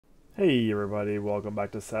Hey everybody, welcome back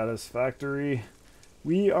to Satisfactory.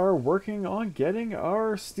 We are working on getting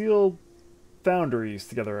our steel foundries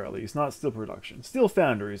together at least, not steel production. Steel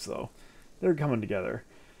foundries though, they're coming together.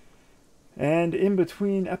 And in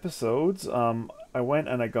between episodes, I went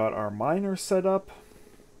and I got our miner set up.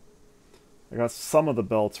 I got some of the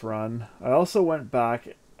belts run. I also went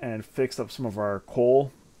back and fixed up some of our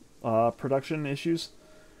coal production issues.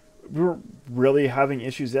 We weren't really having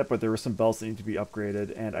issues yet, but there were some belts that need to be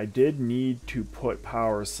upgraded, and I did need to put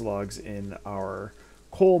power slugs in our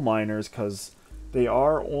coal miners because they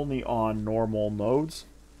are only on normal nodes,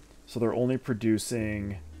 so they're only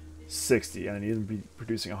producing 60, and I need them to be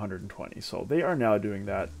producing 120. So they are now doing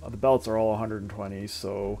that. The belts are all 120,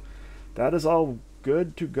 so that is all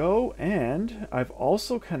good to go. And I've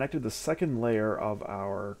also connected the second layer of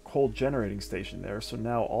our coal generating station there, so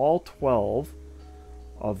now all 12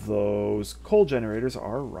 of those coal generators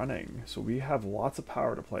are running. So we have lots of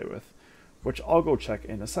power to play with, which I'll go check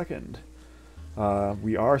in a second.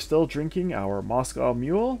 We are still drinking our Moscow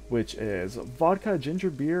Mule, which is vodka,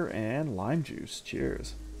 ginger beer, and lime juice.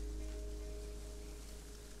 Cheers.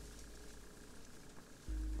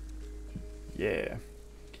 Yeah.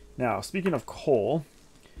 Now, speaking of coal,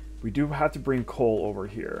 we do have to bring coal over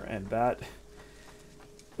here, and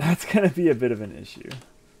that's going to be a bit of an issue.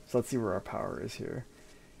 So let's see where our power is here.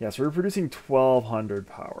 Yeah, so we're producing 1200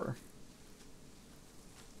 power.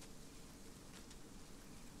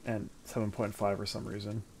 And 7.5 for some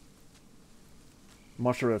reason. I'm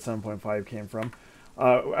not sure where that 7.5 came from.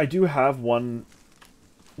 I do have one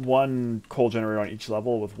coal generator on each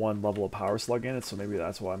level with one level of power slug in it, so maybe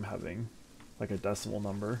that's why I'm having like a decimal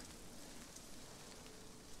number.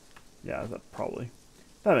 Yeah,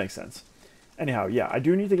 that makes sense. Anyhow, yeah, I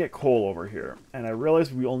do need to get coal over here. And I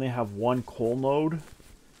realized we only have one coal node,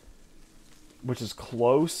 which is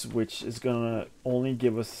close, which is gonna only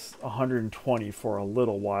give us 120 for a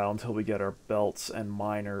little while until we get our belts and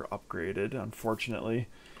miner upgraded, unfortunately.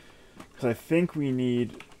 Because I think we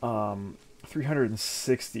need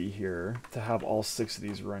 360 here to have all 6 of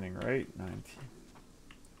these running, right? 19.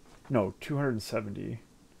 No, 270.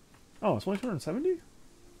 Oh, it's only 270?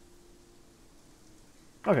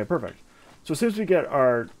 Okay, perfect. So as soon as we get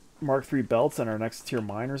our Mark III belts and our next tier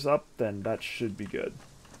miners up, then that should be good.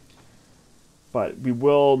 But we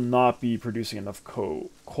will not be producing enough coal,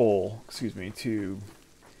 to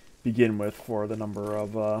begin with for the number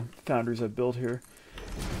of foundries I've built here.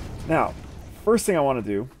 Now, first thing I want to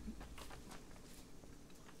do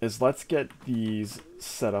is let's get these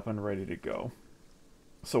set up and ready to go.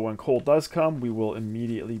 So when coal does come, we will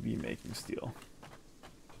immediately be making steel.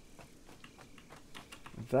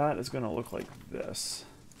 That is going to look like this.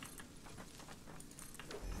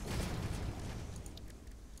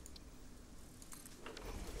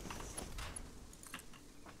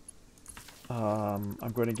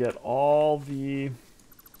 I'm going to get all the...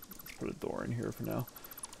 Let's put a door in here for now.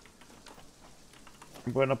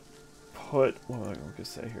 I'm going to put... What am I going to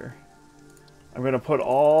say here? I'm going to put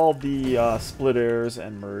all the splitters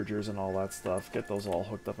and mergers and all that stuff. Get those all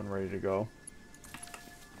hooked up and ready to go.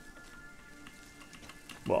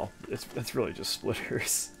 Well, it's really just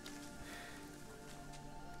splitters.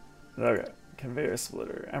 Okay, conveyor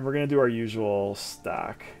splitter. And we're going to do our usual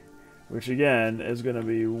stack, which again is going to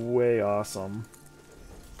be way awesome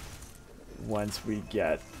once we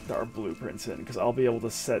get our blueprints in, because I'll be able to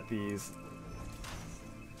set these...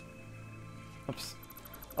 Oops.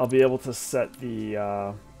 I'll be able to set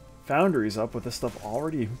the foundries up with this stuff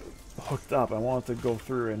already hooked up. I want to go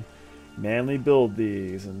through and manually build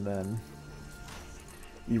these and then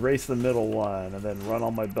erase the middle one and then run all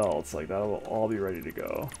my belts. Like, that'll all be ready to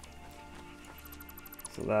go.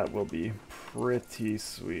 So that will be pretty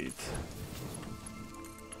sweet.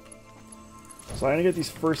 So I'm going to get these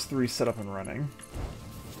first 3 set up and running.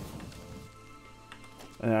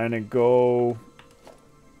 And I'm going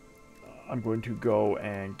to go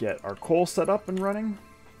and get our coal set up and running.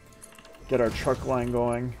 Get our truck line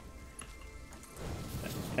going.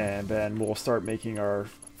 And then we'll start making our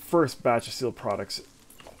first batch of steel products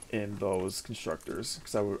in those constructors.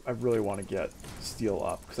 Because I really want to get steel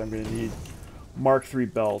up. Because I'm going to need Mark III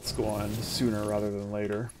belts going sooner rather than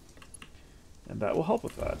later. And that will help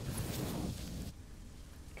with that.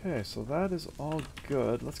 Okay, so that is all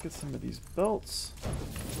good. Let's get some of these belts.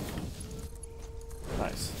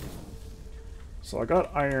 Nice. So I got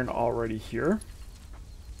iron already here.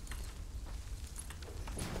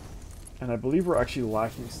 And I believe we're actually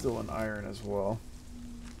lacking still in iron as well.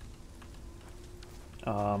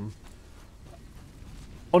 Oh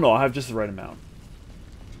no, I have just the right amount.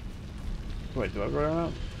 Wait, do I have the right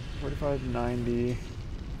amount? 45, 90...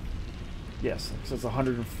 Yes, so it's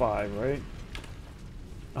 105, right?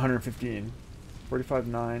 115. 45,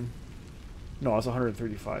 9. No, it's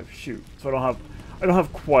 135. Shoot. So I don't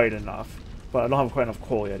have quite enough. But I don't have quite enough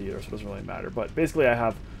coal yet either, so it doesn't really matter. But basically I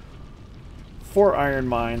have 4 iron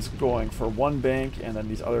mines going for one bank, and then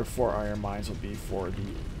these other 4 iron mines will be for the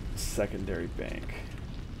secondary bank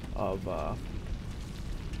of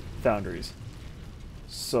foundries.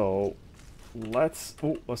 So let's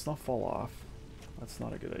not fall off. That's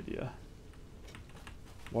not a good idea.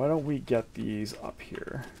 Why don't we get these up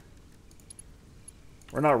here?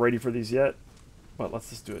 We're not ready for these yet, but let's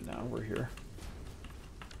just do it now. We're here.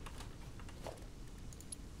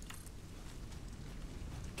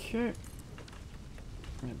 Okay.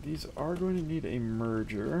 And these are going to need a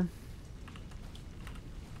merger.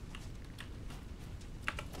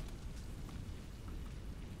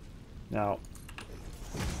 Now,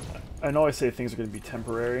 I know I say things are going to be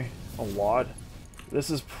temporary a lot. This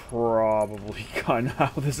is probably kind of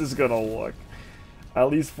how this is going to look. At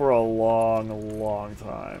least for a long, long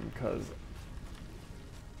time. Because,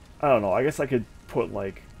 I don't know, I guess I could put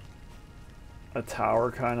like a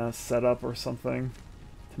tower kind of set up or something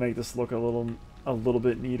to make this look a little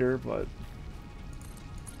bit neater, but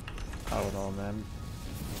I don't know, man.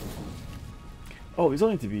 Oh, these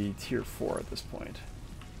only need to be tier 4 at this point.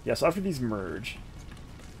 Yeah, so after these merge,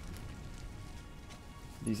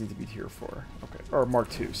 these need to be tier 4. Okay, or Mark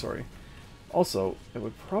 2, sorry. Also, it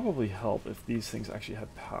would probably help if these things actually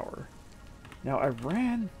had power. Now, I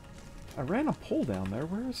ran a pole down there.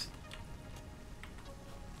 Where's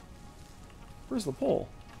the pole?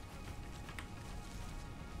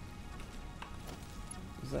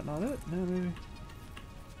 Is that not it? No, maybe.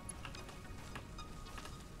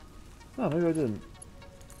 No, maybe I didn't.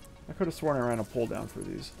 I could have sworn I ran a pole down for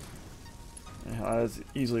these. Anyhow, that's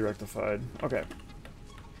easily rectified. Okay.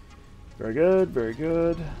 Very good, very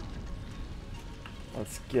good.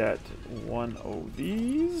 Let's get one of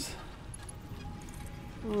these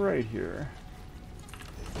right here.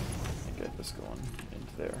 And get this going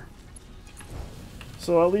into there.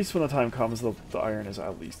 So at least when the time comes, the iron is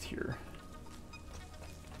at least here.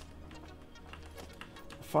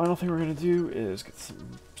 The final thing we're going to do is get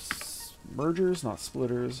some mergers, not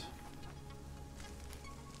splitters.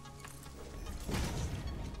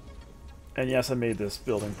 And yes, I made this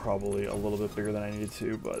building probably a little bit bigger than I needed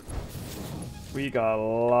to, but we got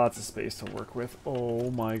lots of space to work with. Oh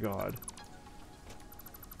my god.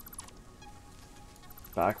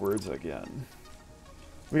 Backwards again.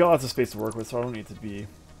 We got lots of space to work with, so I don't need to be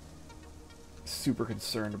super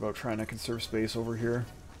concerned about trying to conserve space over here.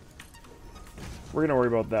 We're going to worry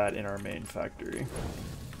about that in our main factory.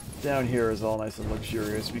 Down here is all nice and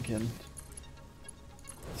luxurious. We can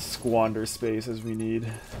squander space as we need.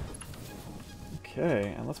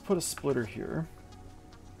 Okay, and let's put a splitter here.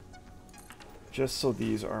 Just so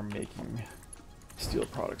these are making steel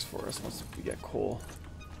products for us once we get coal.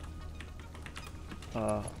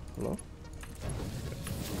 Hello?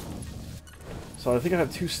 So I think I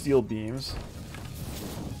have 2 steel beams.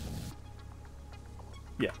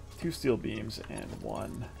 Yeah, 2 steel beams and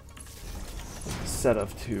 1 set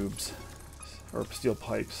of tubes. Or steel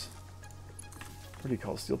pipes. What do you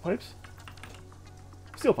call steel pipes?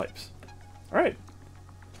 Steel pipes. Alright.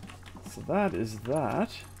 So that is that.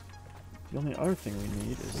 The only other thing we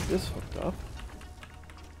need is this hooked up.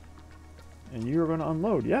 And you're going to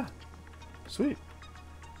unload. Yeah. Sweet.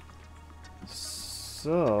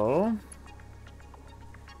 So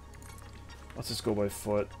let's just go by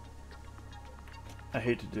foot. I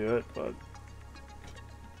hate to do it, but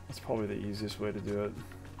that's probably the easiest way to do it.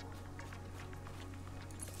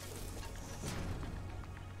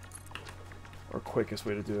 Or quickest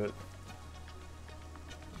way to do it.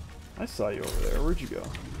 I saw you over there. Where'd you go?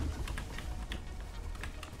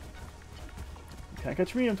 You can't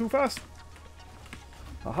catch me, I'm too fast.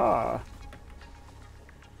 Aha.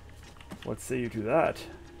 What say you to that?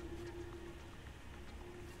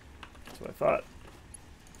 That's what I thought.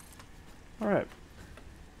 Alright.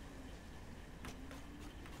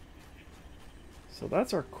 So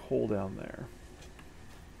that's our coal down there.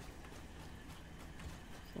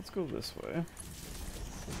 So let's go this way.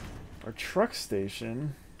 Our truck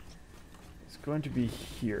station is going to be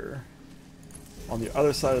here. On the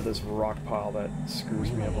other side of this rock pile that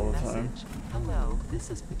screws me up all the time. Hello, this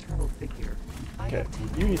is paternal figure. Okay,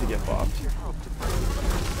 you need to get bopped.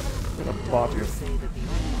 I'm gonna bop your...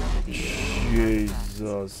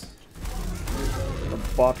 Jesus. I'm gonna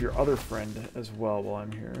bop your other friend as well while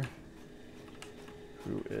I'm here.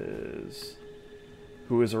 Who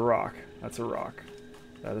is a rock. That's a rock.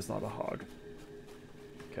 That is not a hog.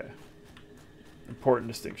 Okay. Important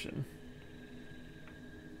distinction.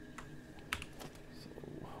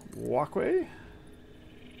 walkway.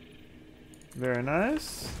 Very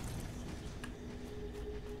nice.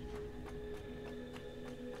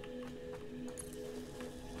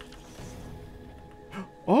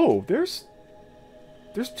 Oh, there's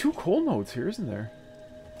 2 coal nodes here, isn't there?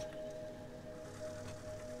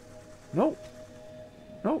 Nope.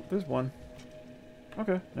 Nope, there's 1.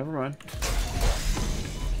 Okay, never mind.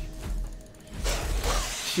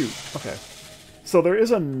 Shoot, okay. So there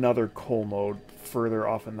is another coal node further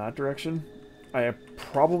off in that direction. I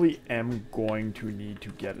probably am going to need to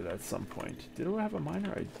get it at some point. Did I have a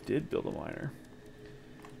miner? I did build a miner.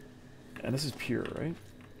 And this is pure, right?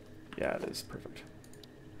 Yeah, it is. Perfect.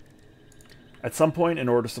 At some point, in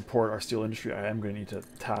order to support our steel industry, I am going to need to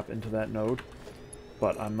tap into that node.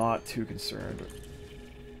 But I'm not too concerned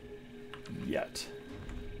yet.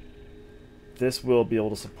 This will be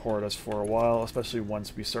able to support us for a while, especially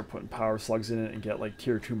once we start putting power slugs in it and get like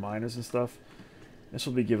tier 2 miners and stuff. This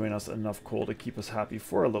will be giving us enough coal to keep us happy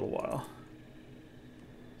for a little while.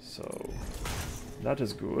 So, that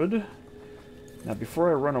is good. Now before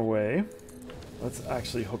I run away, let's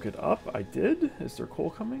actually hook it up. I did. Is there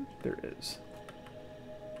coal coming? There is.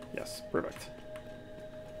 Yes, perfect.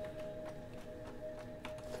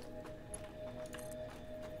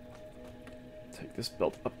 Take this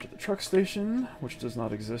belt up to the truck station, which does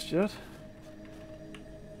not exist yet.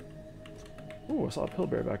 Oh, I saw a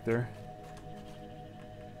pillbear back there.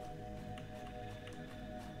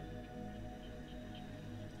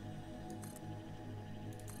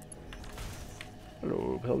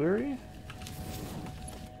 Hello, pillberry.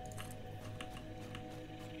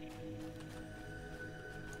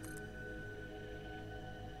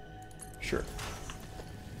 Sure.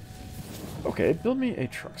 Okay, build me a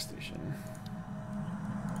truck station.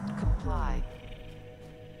 Comply.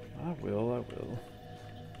 I will, I will.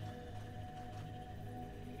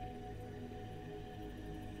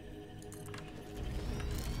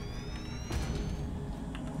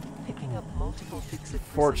 Picking up multiple fixed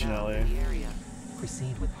Fortunately, personnel in the area.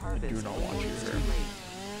 Proceed with harvest. I do not want you before it's here. too late.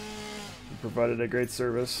 You provided a great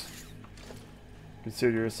service.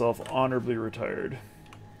 Consider yourself honorably retired.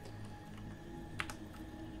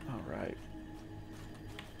 Alright.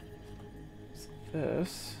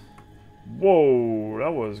 This. Whoa,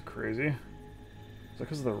 that was crazy. Is that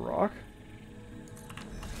because of the rock?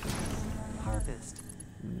 Harvest.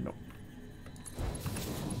 Nope.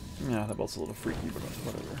 Yeah, that belt's a little freaky, but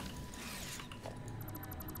whatever.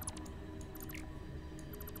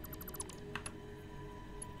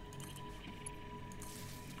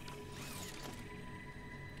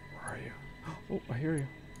 Where are you? Oh, I hear you.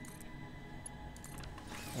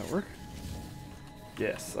 That work?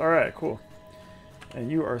 Yes. Alright, cool. And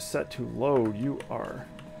you are set to load. You are.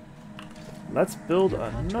 Let's build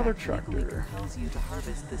another tractor. Compels you to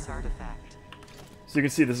harvest this artifact. So you can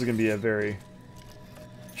see this is going to be a very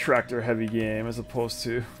tractor heavy game as opposed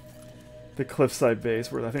to the cliffside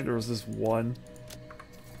base where I think there was this one.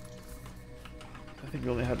 I think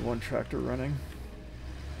we only had one tractor running.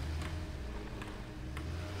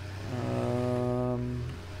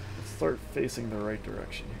 Let's start facing the right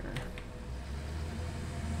direction here.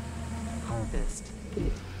 Harvest.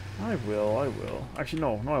 I will. Actually,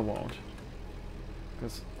 no, I won't.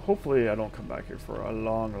 Because hopefully I don't come back here for a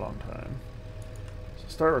long, long time. So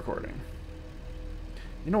start recording.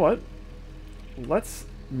 You know what? Let's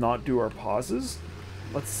not do our pauses.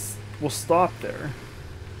 We'll stop there.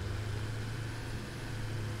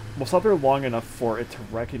 We'll stop there long enough for it to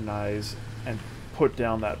recognize and put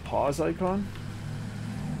down that pause icon.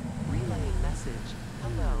 Relaying message.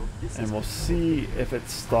 Hello, this And is we'll Control see Figure. if it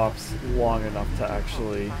stops long enough to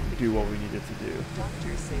actually do what we need it to do.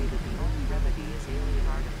 Doctors say that the only remedy is alien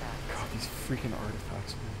artifacts. God, these freaking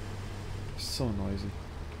artifacts, man. They're so noisy.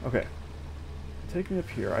 Okay. Take me up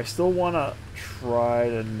here. I still want to try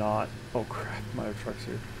to not... Oh, crap. My truck's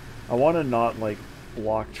here. I want to not, like,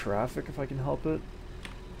 block traffic if I can help it.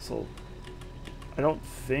 So, I don't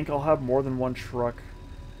think I'll have more than one truck.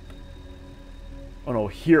 Oh, no.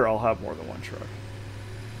 Here I'll have more than one truck.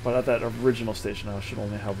 But at that original station, I should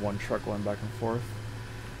only have one truck going back and forth.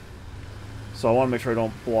 So I want to make sure I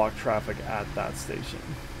don't block traffic at that station.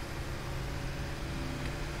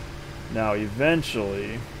 Now,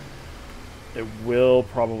 eventually, it will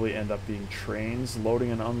probably end up being trains loading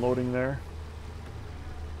and unloading there.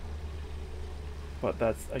 But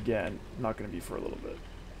that's, again, not going to be for a little bit.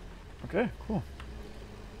 Okay, cool.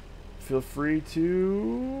 Feel free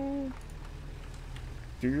to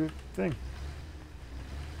do your thing.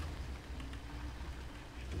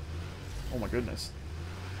 Oh my goodness.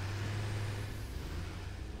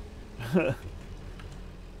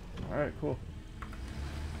 Alright, cool.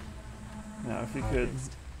 Now if you could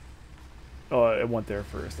Harvest. Oh, it went there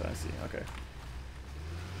first. I see. Okay.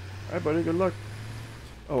 Alright, buddy. Good luck.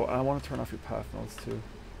 Oh, I want to turn off your path notes too.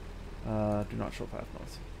 Do not show path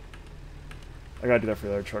notes. I gotta do that for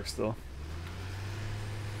the other truck still.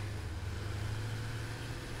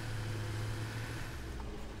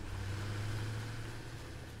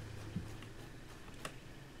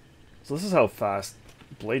 So this is how fast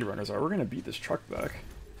Blade Runners are. We're gonna beat this truck back.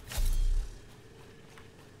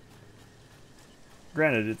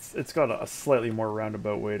 Granted, it's got a slightly more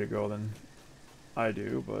roundabout way to go than I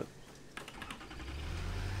do, but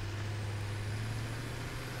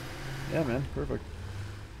yeah, man, perfect.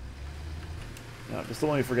 Yeah, just don't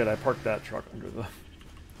let me forget I parked that truck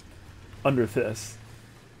under this.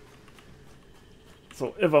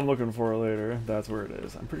 So if I'm looking for it later, that's where it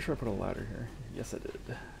is. I'm pretty sure I put a ladder here. Yes, I did.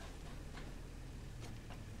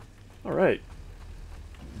 All right.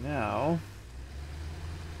 Now.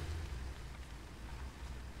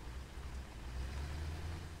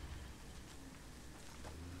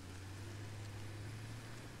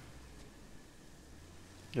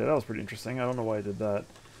 Yeah, that was pretty interesting. I don't know why I did that.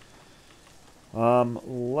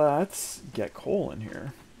 Let's get coal in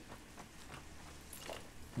here.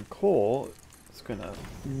 And coal is gonna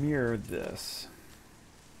mirror this.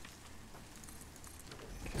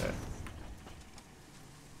 Okay.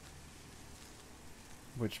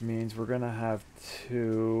 Which means we're gonna have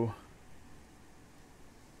two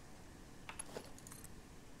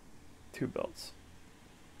belts.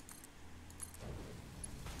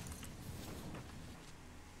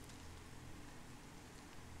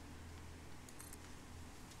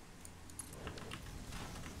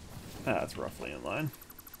 That's roughly in line.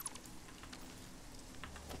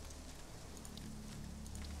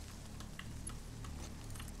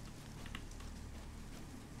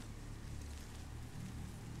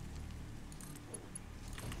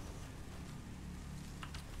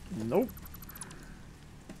 Nope.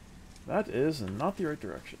 That is not the right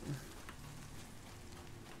direction.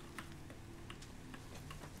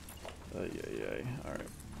 Ay. Alright.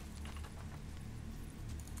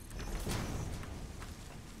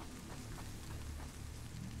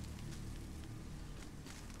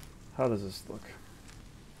 How does this look?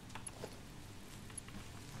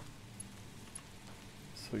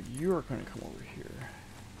 So you are going to come over here.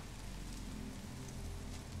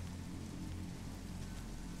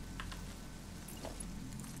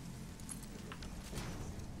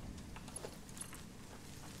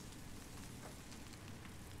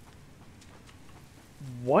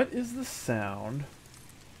 What is the sound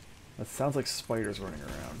that sounds like spiders running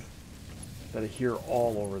around that I hear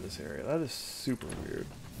all over this area? That is super weird.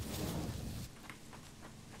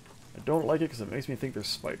 I don't like it because it makes me think there's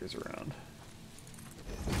spiders around.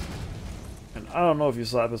 And I don't know if you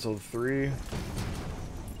saw episode 3.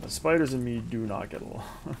 The spiders and me do not get along.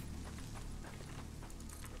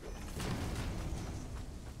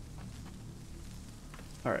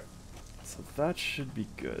 Alright. So that should be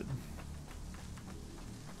good.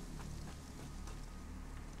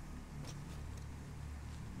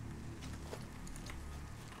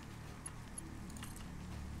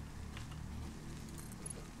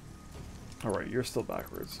 Alright, you're still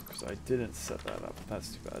backwards, because I didn't set that up.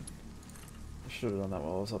 That's too bad. I should have done that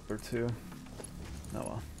while I was up there too. Oh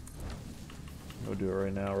well. Go do it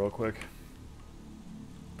right now real quick.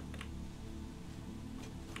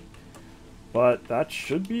 But that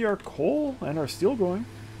should be our coal and our steel going.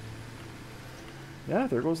 Yeah,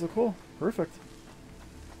 there goes the coal. Perfect.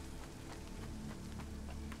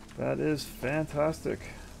 That is fantastic.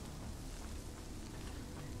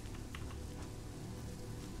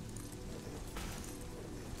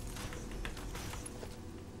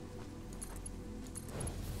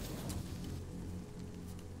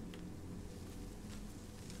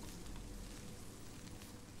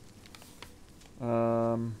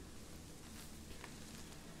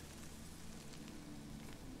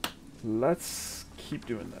 Let's keep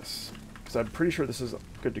doing this, because I'm pretty sure this is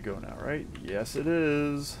good to go now, right? Yes, it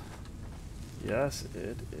is. Yes,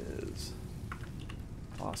 it is.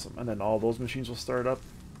 Awesome. And then all those machines will start up.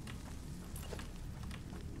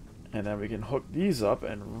 And then we can hook these up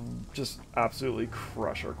and just absolutely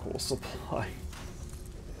crush our coal supply.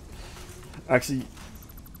 Actually,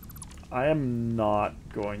 I am not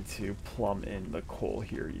going to plumb in the coal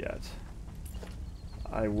here yet.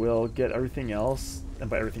 I will get everything else, and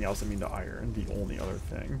by everything else I mean the iron, the only other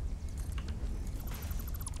thing.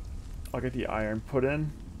 I'll get the iron put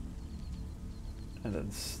in, and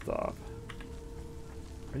then stop.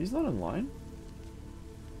 Are these not in line?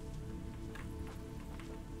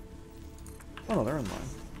 Oh no, they're in line.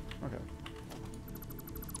 Okay.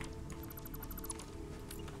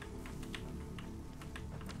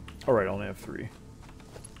 All right, I only have 3.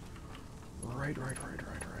 Right.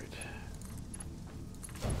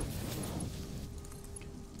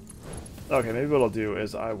 Okay, maybe what I'll do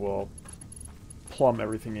is I will plumb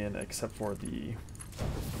everything in except for the...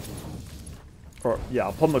 Or, yeah,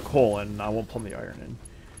 I'll plumb the coal in, and I won't plumb the iron in.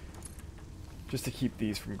 Just to keep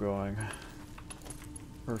these from going.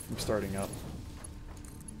 Or from starting up.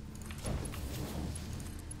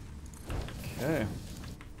 Okay.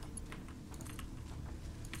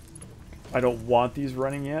 I don't want these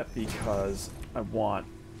running yet because I want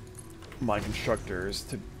my constructors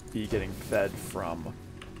to be getting fed from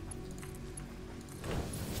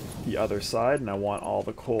the other side, and I want all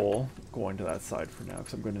the coal going to that side for now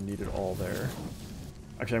because I'm going to need it all there.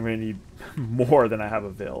 Actually, I'm going to need more than I have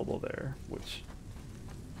available there, which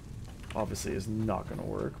obviously is not going to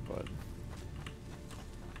work, but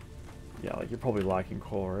yeah, like you're probably lacking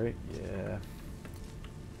coal, right? Yeah.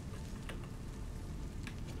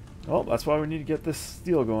 Well, that's why we need to get this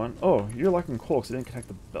steel going. Oh, you're lacking coal because I didn't connect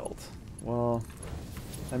the belt. Well,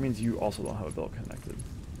 that means you also don't have a belt connected.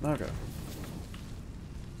 Okay.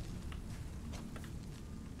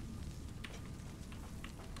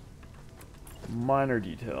 Minor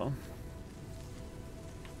detail.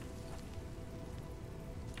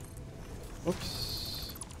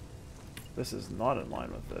 Oops. This is not in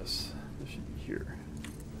line with this. This should be here.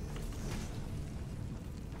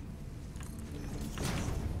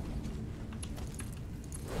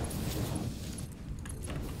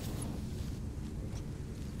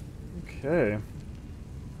 Okay.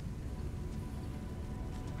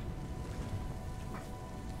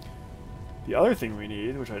 The other thing we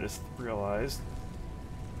need, which I just realized,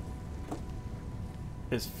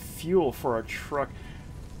 is fuel for our truck.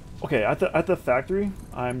 Okay, at the factory,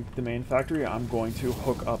 the main factory, I'm going to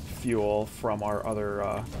hook up fuel from our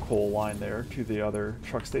other coal line there to the other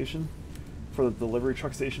truck station, for the delivery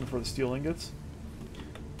truck station for the steel ingots.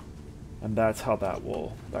 And that's how that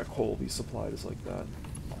coal will be supplied, is like that.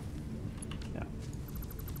 Now,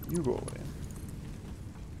 you go away.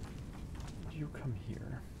 You come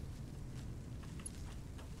here.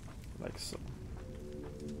 Like so.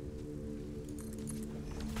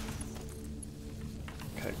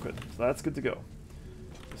 Okay, good. So that's good to go.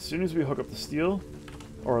 As soon as we hook up the steel,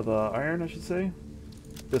 or the iron, I should say,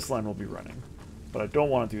 this line will be running. But I don't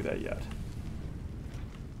want to do that yet.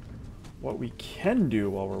 What we can do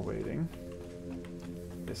while we're waiting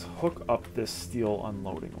is hook up this steel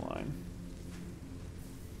unloading line.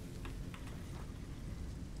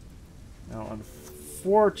 Now,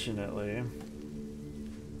 unfortunately,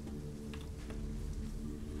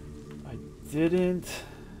 I didn't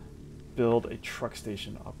build a truck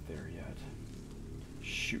station up there yet.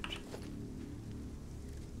 Shoot.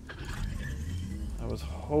 I was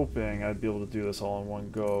hoping I'd be able to do this all in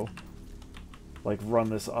one go. Like, run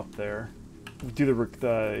this up there. Do the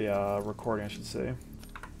recording, I should say.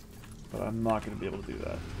 But I'm not going to be able to do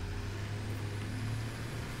that.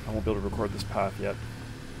 I won't be able to record this path yet.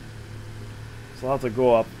 So I'll have to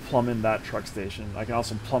go up, plumb in that truck station. I can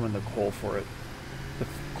also plumb in the coal for it. The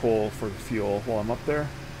coal for the fuel while I'm up there.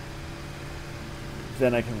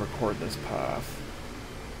 Then I can record this path.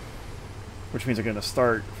 Which means I'm going to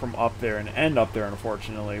start from up there and end up there,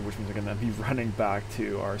 unfortunately. Which means I'm going to be running back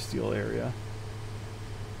to our steel area.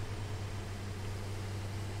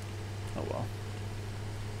 Oh well.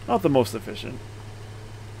 Not the most efficient.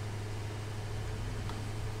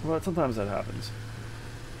 But sometimes that happens.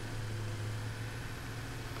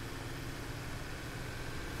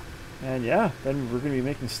 And yeah, then we're going to be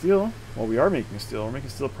making steel. Well, we are making steel. We're making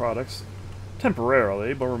steel products.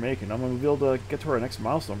 Temporarily, but we're making them. And we'll be able to get to our next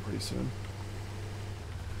milestone pretty soon.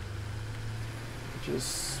 Which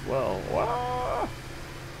is, well, wow.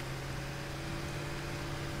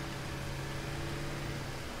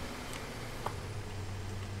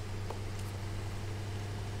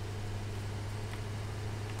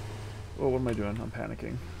 Oh, what am I doing? I'm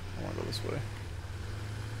panicking. I want to go this way.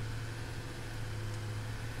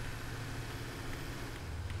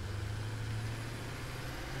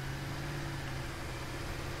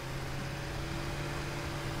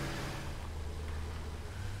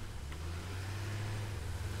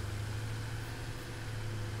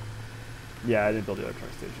 Yeah, I didn't build the other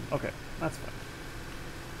truck station. Okay, that's fine.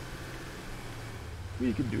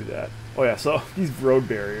 We can do that. Oh yeah, so these road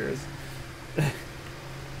barriers.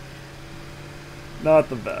 Not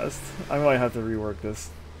the best. I might have to rework this.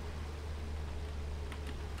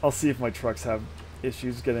 I'll see if my trucks have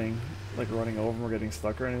issues getting, like, running over or getting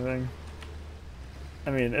stuck or anything.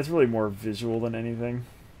 I mean, it's really more visual than anything.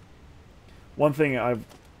 One thing I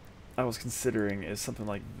was considering is something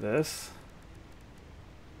like this.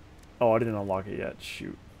 Oh, I didn't unlock it yet.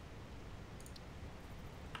 Shoot.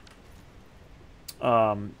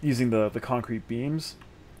 using the concrete beams.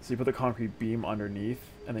 So you put the concrete beam underneath,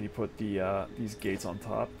 and then you put the these gates on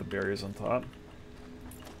top, the barriers on top.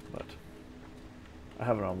 But I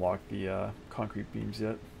haven't unlocked the concrete beams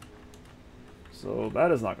yet, so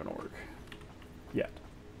that is not going to work yet.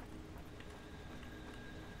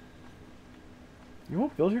 You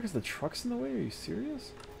won't build here because the truck's in the way? Are you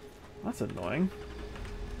serious? That's annoying.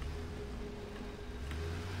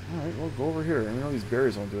 Alright, well, go over here. I know these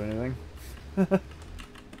barriers won't do anything.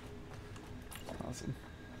 Awesome.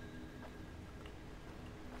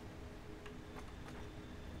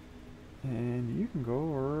 And you can go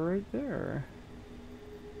right there.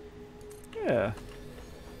 Yeah.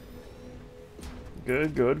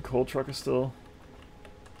 Good, good. Coal truck is still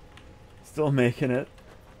making it.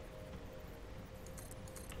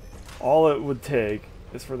 All it would take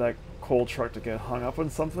is for that coal truck to get hung up on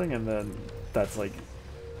something, and then that's like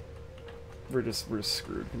we're just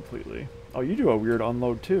screwed completely. Oh, you do a weird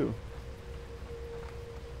unload too.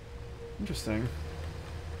 Interesting.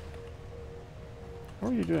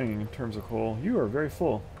 What are you doing in terms of coal? You are very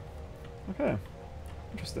full. Okay.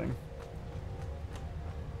 Interesting.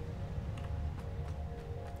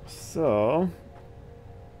 So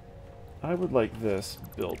I would like this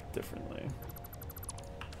built differently.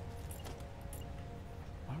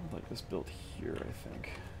 I would like this built here, I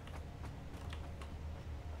think.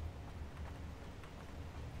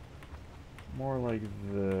 More like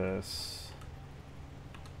this.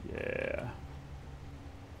 Yeah.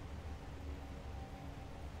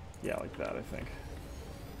 Yeah, like that, I think.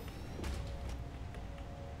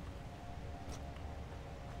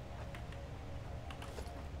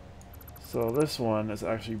 So this one is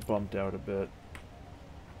actually bumped out a bit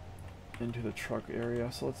into the truck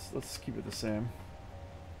area, so let's keep it the same.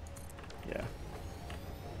 Yeah.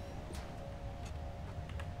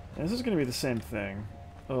 And this is going to be the same thing.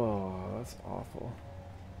 Oh, that's awful.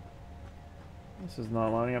 This is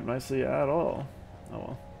not lining up nicely at all. Oh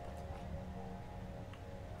well.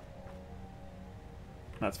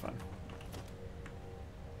 That's fine.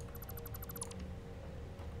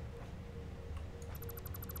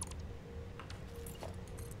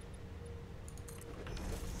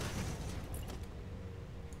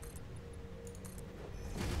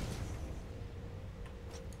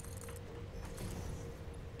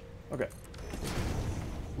 Okay.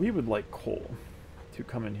 We would like coal to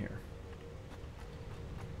come in here.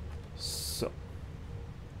 So,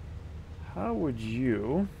 how would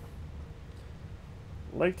you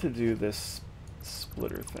like to do this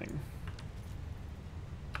splitter thing?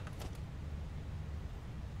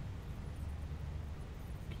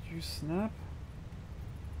 Could you snap?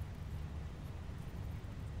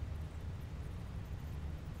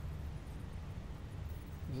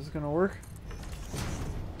 Is this gonna work?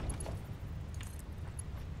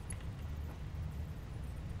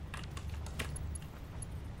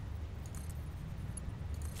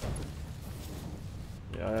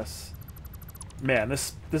 Yes. Man,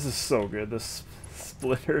 this is so good. This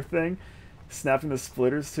splitter thing, snapping the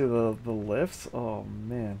splitters to the lifts. Oh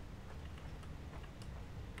man.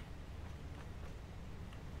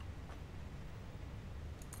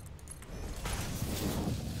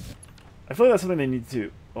 I feel like that's something they need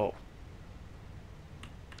to. Oh.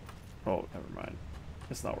 Oh, never mind.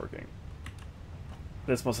 It's not working.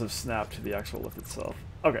 This must have snapped to the actual lift itself.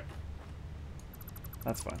 Okay.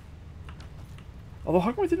 That's fine. Although,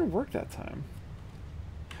 how come it didn't work that time?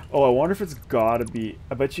 Oh, I wonder if it's gotta be...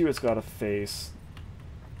 I bet you it's gotta face...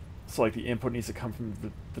 So, like, the input needs to come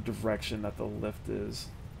from the direction that the lift is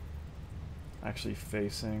actually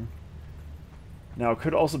facing. Now, it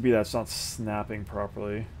could also be that it's not snapping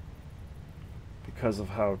properly because of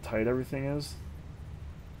how tight everything is.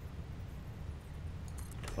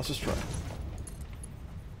 Let's just try.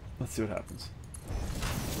 Let's see what happens.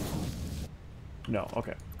 No,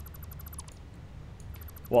 okay.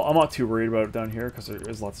 Well, I'm not too worried about it down here because there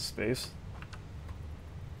is lots of space.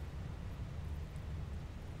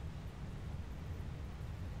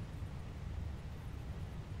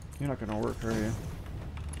 You're not going to work, are you?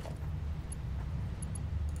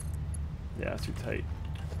 Yeah, it's too tight.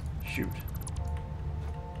 Shoot.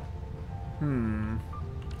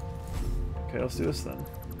 Okay, let's do this then.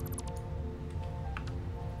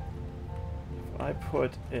 If I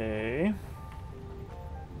put a...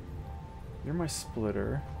 You're my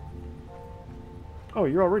splitter. Oh,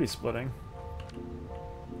 you're already splitting.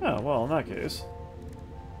 Oh, well, in that case.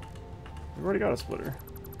 We've already got a splitter.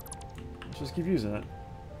 Let's just keep using it.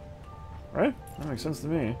 Right? That makes sense to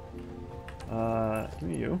me. Give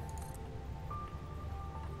me you.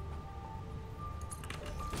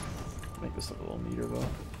 Make this look a little neater, though.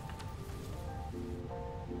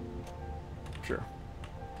 Sure.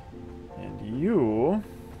 And you...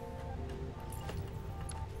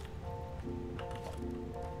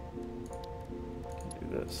 can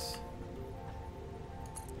do this.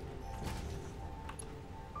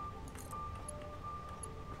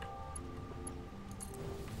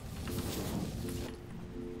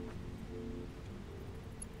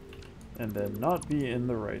 And then not be in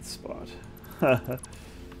the right spot. How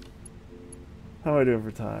am I doing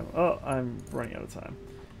for time? Oh, I'm running out of time.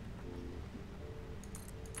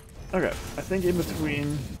 Okay, I think in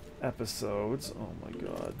between episodes... oh my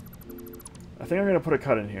god. I think I'm going to put a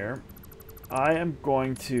cut in here. I am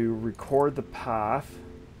going to record the path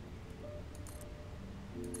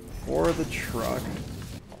for the truck.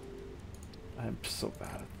 I'm so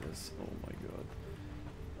bad at this. Oh my god.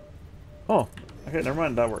 Oh, okay, never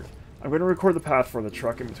mind, that worked. I'm going to record the path for the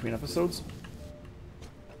truck in between episodes.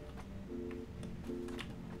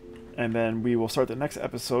 And then we will start the next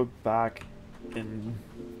episode back in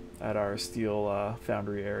at our steel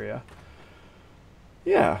foundry area.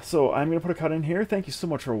 Yeah, so I'm going to put a cut in here. Thank you so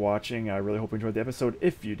much for watching. I really hope you enjoyed the episode.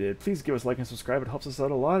 If you did, please give us a like and subscribe. It helps us out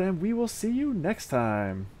a lot, and we will see you next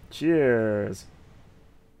time. Cheers!